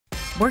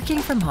Working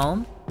from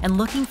home and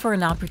looking for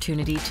an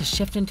opportunity to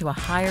shift into a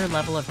higher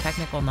level of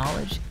technical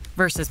knowledge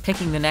versus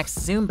picking the next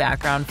Zoom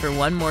background for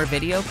one more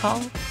video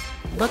call?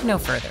 Look no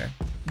further.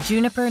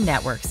 Juniper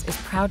Networks is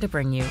proud to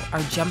bring you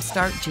our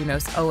JumpStart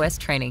Junos OS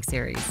training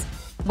series.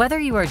 Whether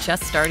you are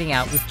just starting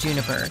out with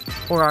Juniper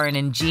or are an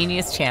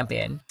ingenious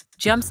champion,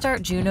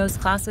 JumpStart Junos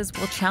classes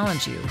will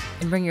challenge you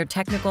and bring your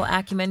technical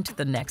acumen to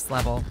the next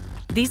level.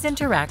 These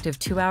interactive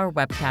 2-hour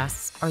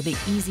webcasts are the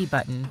easy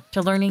button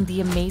to learning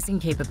the amazing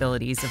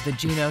capabilities of the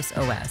Junos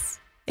OS.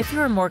 If you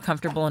are more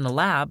comfortable in a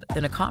lab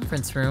than a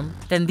conference room,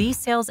 then these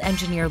sales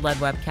engineer-led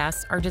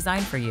webcasts are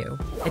designed for you.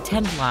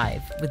 Attend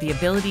live with the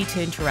ability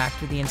to interact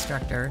with the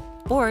instructor,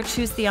 or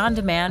choose the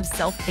on-demand,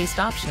 self-paced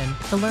option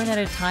to learn at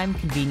a time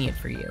convenient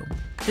for you.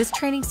 This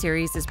training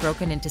series is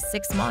broken into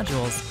 6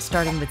 modules,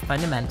 starting with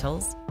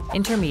fundamentals,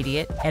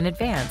 intermediate, and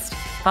advanced,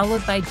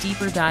 followed by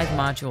deeper dive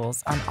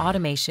modules on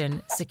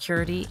automation,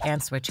 security,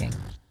 and switching.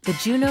 The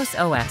Junos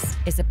OS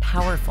is a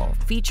powerful,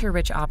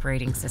 feature-rich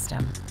operating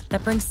system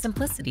that brings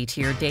simplicity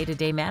to your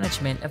day-to-day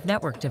management of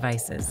network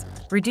devices,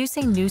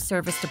 reducing new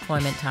service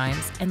deployment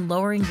times and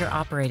lowering your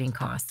operating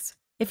costs.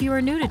 If you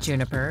are new to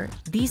Juniper,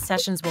 these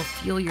sessions will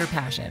fuel your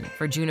passion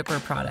for Juniper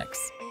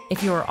products.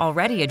 If you are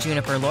already a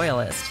Juniper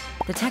loyalist,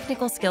 the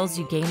technical skills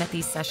you gain at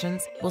these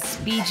sessions will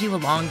speed you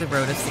along the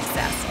road of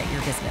success at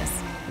your business.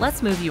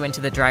 Let's move you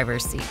into the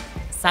driver's seat.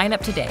 Sign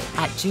up today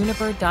at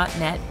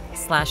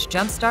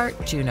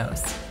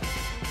juniper.net/jumpstartjunos.